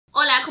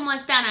¿cómo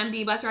están? I'm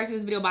Dee, about to react to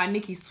this video by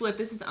Nikki Swift.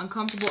 This is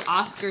uncomfortable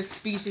Oscar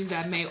speeches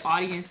that made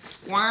audience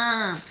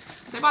squirm.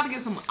 So they're about to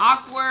get some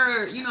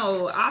awkward, you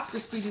know,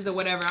 Oscar speeches or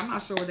whatever. I'm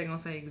not sure what they're gonna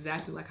say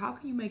exactly. Like, how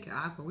can you make it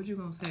awkward? What you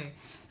gonna say?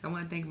 I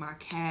want to thank my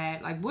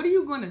cat. Like, what are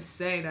you gonna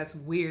say that's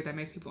weird that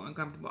makes people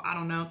uncomfortable? I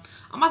don't know.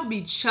 I'm about to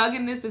be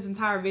chugging this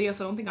entire video,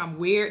 so I don't think I'm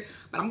weird.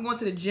 But I'm going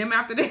to the gym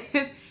after this,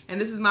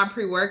 and this is my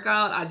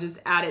pre-workout. I just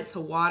added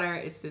to water.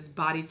 It's this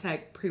Body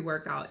Tech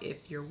pre-workout.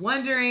 If you're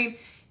wondering.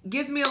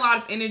 Gives me a lot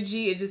of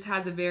energy. It just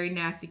has a very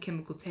nasty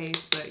chemical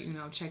taste, but you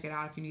know, check it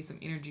out if you need some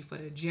energy for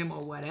the gym or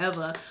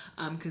whatever,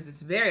 because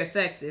it's very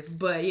effective.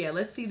 But yeah,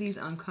 let's see these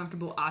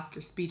uncomfortable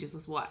Oscar speeches.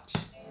 Let's watch.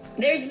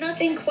 There's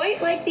nothing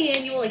quite like the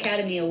annual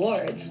Academy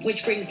Awards,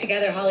 which brings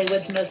together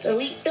Hollywood's most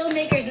elite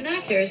filmmakers and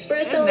actors for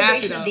a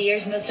celebration of the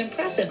year's most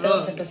impressive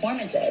films and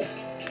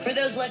performances. For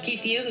those lucky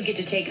few who get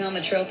to take home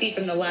a trophy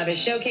from the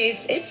lavish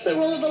showcase, it's the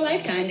role of a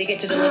lifetime to get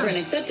to deliver an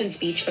acceptance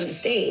speech from the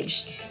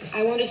stage.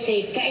 I want to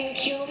say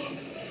thank you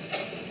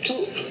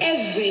to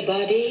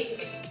everybody.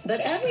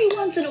 But every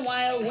once in a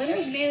while,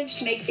 winners manage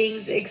to make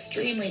things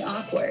extremely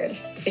awkward.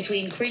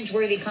 Between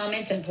cringeworthy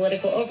comments and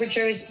political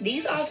overtures,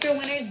 these Oscar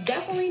winners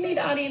definitely made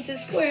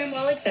audiences squirm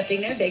while accepting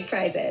their big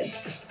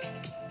prizes.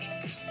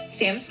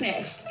 Sam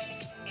Smith.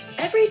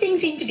 Everything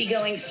seemed to be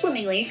going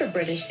swimmingly for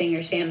British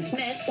singer Sam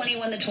Smith when he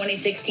won the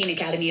 2016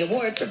 Academy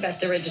Award for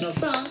Best Original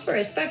Song for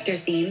his Spectre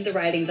theme, The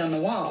Writing's on the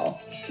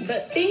Wall.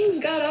 But things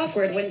got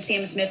awkward when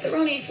Sam Smith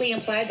erroneously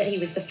implied that he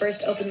was the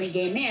first openly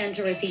gay man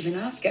to receive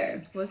an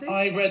Oscar. Was it?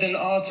 I read an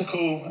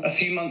article a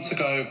few months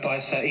ago by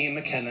Sir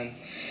Ian McKellen,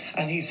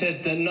 and he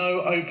said that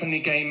no openly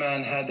gay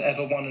man had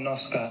ever won an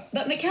Oscar.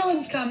 But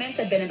McKellen's comments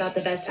had been about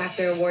the Best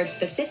Actor award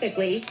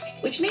specifically,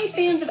 which made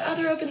fans of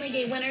other openly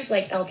gay winners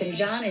like Elton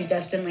John and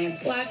Destin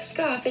Lance Black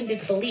scoff in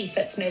disbelief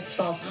at Smith's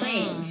false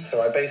claim.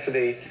 So I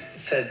basically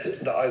said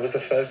that I was the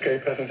first gay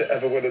person to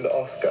ever win an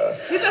Oscar.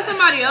 He said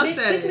somebody else Smith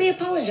said quickly it.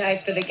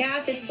 apologized for the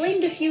gaffe and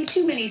blamed a few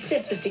too many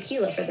sips of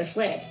tequila for the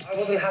slip. I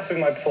wasn't happy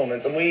with my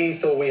performance, and we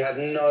thought we had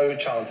no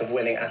chance of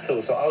winning at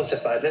all. So I was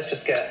just like, let's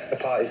just get the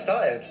party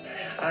started.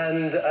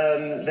 And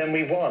then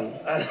we won.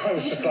 And I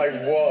was just like,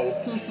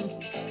 whoa.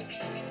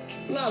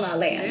 La La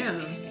Land.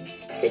 Damn.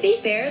 To be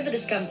fair, the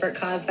discomfort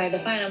caused by the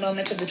final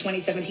moments of the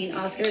 2017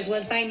 Oscars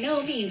was by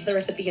no means the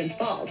recipient's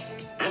fault.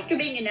 After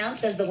being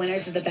announced as the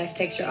winners of the Best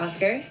Picture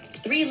Oscar,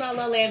 3 La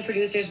La Land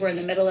producers were in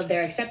the middle of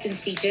their acceptance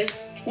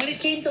speeches when it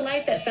came to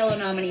light that fellow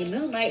nominee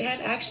Moonlight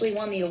had actually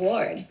won the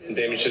award.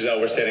 Damien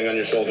Chazelle, we're standing on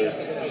your shoulders.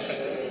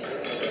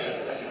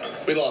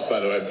 We lost,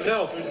 by the way.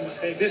 No,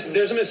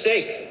 there's a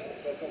mistake.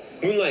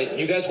 Moonlight,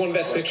 you guys won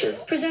Best Picture.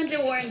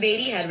 Presenter Warren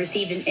Beatty had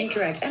received an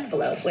incorrect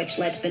envelope, which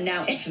led to the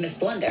now infamous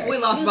blunder. We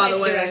lost, by the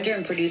Moonlight's way. director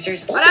and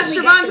producers that's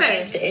ultimately got the Trevante.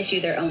 chance to issue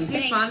their own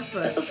thanks,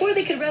 but before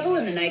they could revel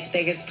in the night's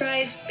biggest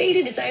prize,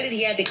 Beatty decided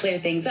he had to clear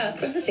things up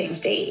from the same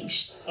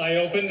stage. I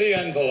opened the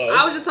envelope.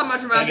 I was just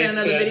talking about Trevante in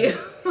another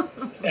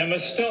video. Emma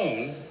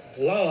Stone,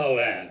 La La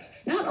Land.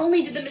 Not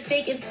only did the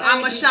mistake inspire I'm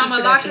a some key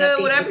production Shamalaka,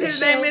 updates whatever with the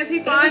his name show, is, he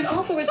but it was fine.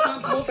 also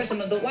responsible for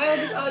some of the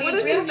wildest audience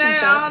is his reaction name? I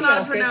shots don't the know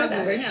how to Oscars have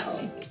pronounce ever it.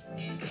 known.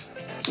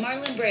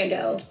 Marlon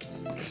Brando.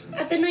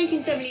 At the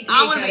 1973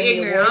 I wanna be Academy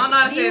ignorant. I don't know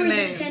how to Awards,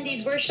 say his viewers and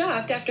attendees were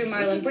shocked after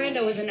Marlon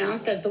Brando was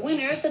announced as the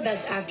winner of the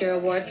Best Actor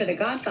award for The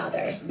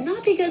Godfather.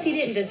 Not because he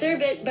didn't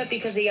deserve it, but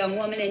because a young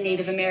woman in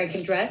Native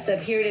American dress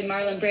appeared in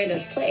Marlon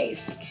Brando's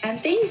place.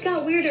 And things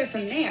got weirder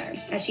from there.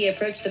 As she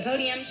approached the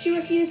podium, she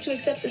refused to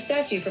accept the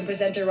statue from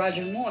presenter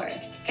Roger Moore,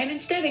 and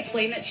instead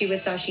explained that she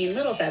was Sasheen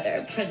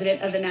Littlefeather,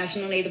 president of the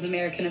National Native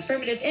American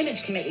Affirmative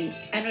Image Committee,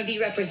 and would be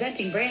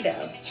representing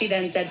Brando. She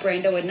then said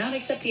Brando would not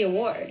accept the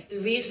award. The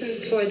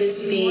reasons for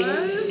this being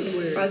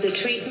are the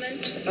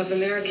treatment of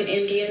American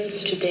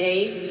Indians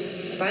today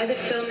by the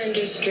film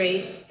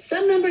industry.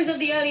 Some members of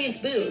the audience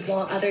booed,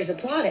 while others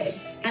applauded.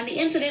 And the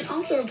incident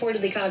also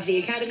reportedly caused the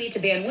Academy to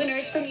ban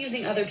winners from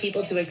using other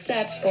people to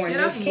accept, or in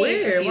this that's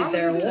case, weird. refuse Why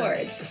their would they do that?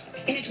 awards.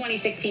 In a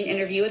 2016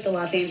 interview with the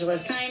Los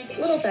Angeles Times,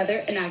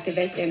 Littlefeather, an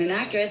activist and an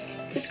actress,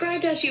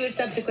 described how she was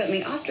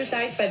subsequently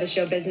ostracized by the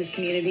show business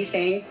community,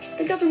 saying,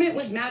 "The government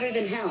was madder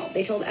than hell.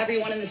 They told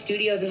everyone in the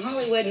studios in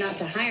Hollywood not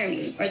to hire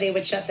me, or they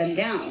would shut them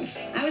down.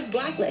 I was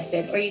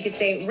blacklisted, or you could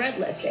say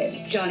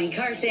red-listed. Johnny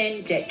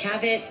Carson, Dick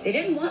Cavett, they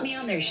didn't want me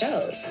on their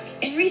shows."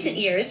 In recent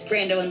years,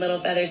 Brando and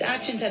Littlefeather's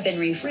actions have been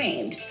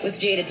reframed, with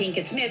Jada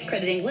Pinkett Smith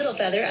crediting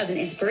Littlefeather as an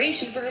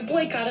inspiration for her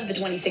boycott of the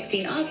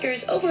 2016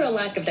 Oscars over a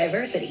lack of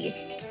diversity.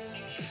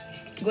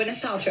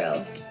 Gwyneth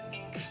Paltrow.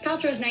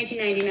 Paltrow's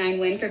 1999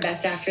 win for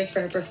Best Actress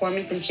for her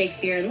performance in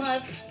Shakespeare in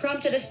Love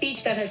prompted a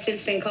speech that has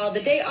since been called the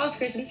day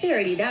Oscar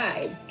sincerity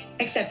died.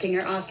 Accepting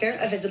her Oscar,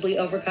 a visibly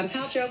overcome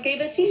Paltrow gave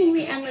a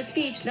seemingly endless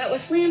speech that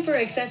was slammed for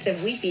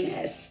excessive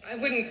weepiness. I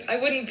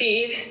wouldn't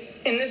be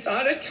in this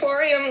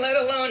auditorium, let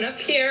alone up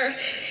here,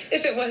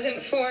 if it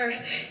wasn't for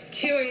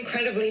 2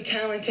 incredibly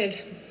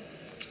talented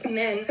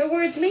men. Her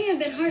words may have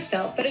been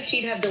heartfelt, but if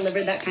she'd have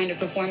delivered that kind of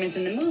performance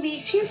in the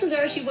movie, chances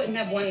are she wouldn't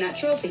have won that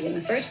trophy in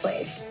the first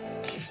place.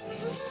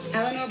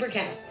 Eleanor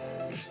Burkett.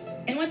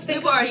 In what's been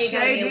People called are the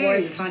Academy shady.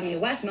 Awards Kanye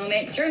West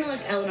moment,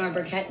 journalist Eleanor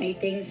Burkett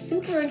made things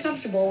super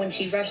uncomfortable when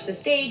she rushed the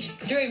stage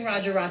during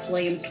Roger Ross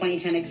Williams'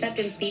 2010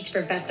 acceptance speech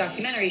for Best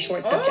Documentary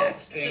Short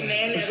Subject. The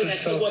man never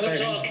lets the woman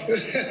talk.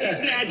 It's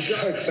not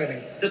just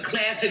the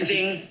classic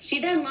thing. She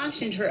then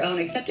launched into her own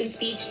acceptance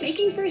speech,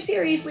 making for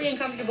seriously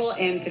uncomfortable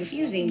and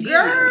confusing viewing.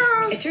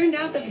 Girl. It turned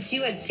out that the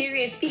two had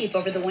serious beef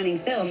over the winning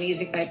film,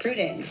 Music by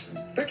Prudence.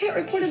 Burkett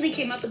reportedly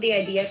came up with the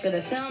idea for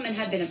the film and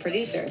had been a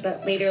producer,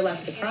 but later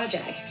left the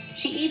project.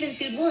 She even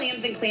sued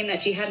Williams and claimed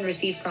that she hadn't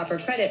received proper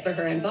credit for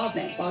her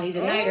involvement, while he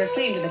denied her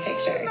claim to the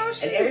picture.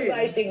 And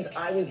everybody thinks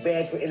I was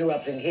bad for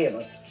interrupting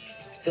him.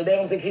 So they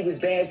don't think he was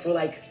bad for,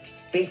 like,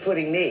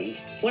 bigfooting me.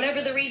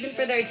 Whatever the reason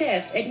for their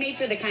tiff, it made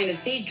for the kind of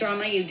stage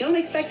drama you don't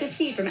expect to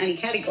see from any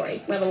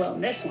category, let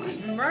alone this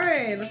one.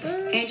 Right.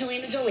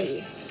 Angelina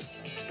Jolie.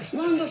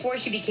 Long before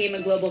she became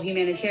a global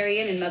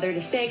humanitarian and mother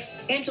to 6,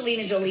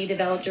 Angelina Jolie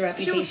developed a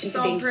reputation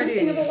for being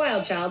something of a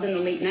wild child in the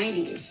late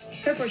 90s.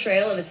 Her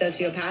portrayal of a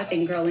sociopath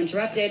in Girl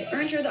Interrupted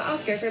earned her the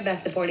Oscar for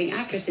Best Supporting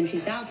Actress in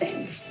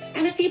 2000.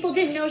 And if people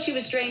didn't know she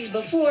was strange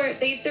before,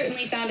 they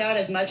certainly found out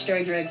as much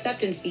during her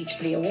acceptance speech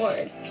for the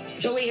award.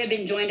 Jolie had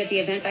been joined at the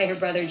event by her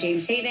brother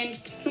James Haven,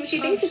 whom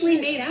she basically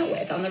made out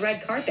with on the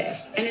red carpet.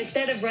 And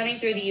instead of running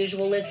through the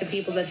usual list of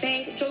people to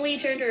thank, Jolie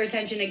turned her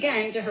attention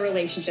again to her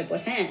relationship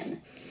with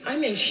him.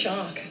 I'm in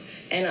shock,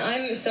 and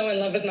I'm so in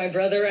love with my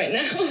brother right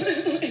now.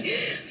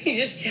 He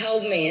just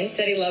held me and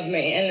said he loved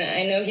me, and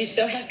I know he's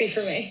so happy for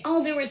me.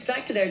 All due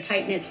respect to their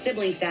tight-knit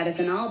sibling status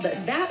and all,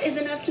 but that is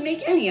enough to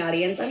make any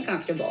audience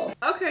uncomfortable.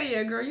 Okay,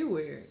 yeah, girl, you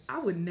weird. I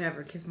would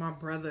never kiss my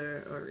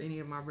brother or any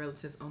of my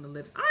relatives on the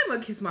lips. I'm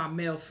gonna kiss my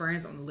male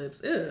friends on the lips.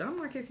 Ew, I'm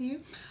not kissing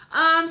you.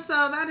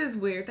 So that is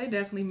weird. They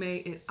definitely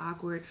made it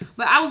awkward.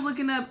 But I was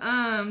looking up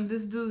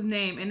this dude's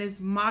name, and it's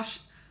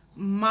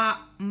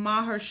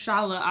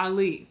Mahershala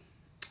Ali.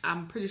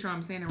 I'm pretty sure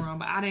I'm saying it wrong,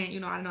 but I didn't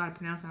know how to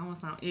pronounce it. I don't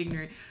want to sound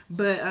ignorant,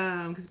 but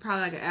because it's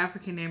probably like an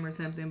African name or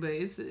something. But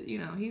it's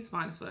he's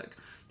fine as fuck.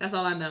 That's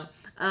all I know.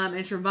 And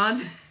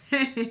Trevante,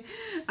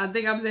 I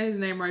think I'm saying his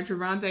name right.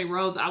 Trevante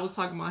Rhodes. I was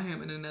talking about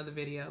him in another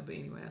video, but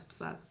anyway, that's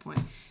besides the point.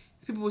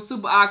 These people were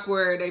super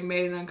awkward. They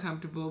made it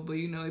uncomfortable, but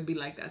it'd be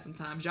like that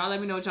sometimes. Y'all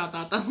let me know what y'all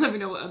thought. Let me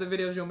know what other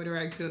videos you want me to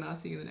react to, and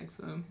I'll see you in the next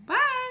one. Bye.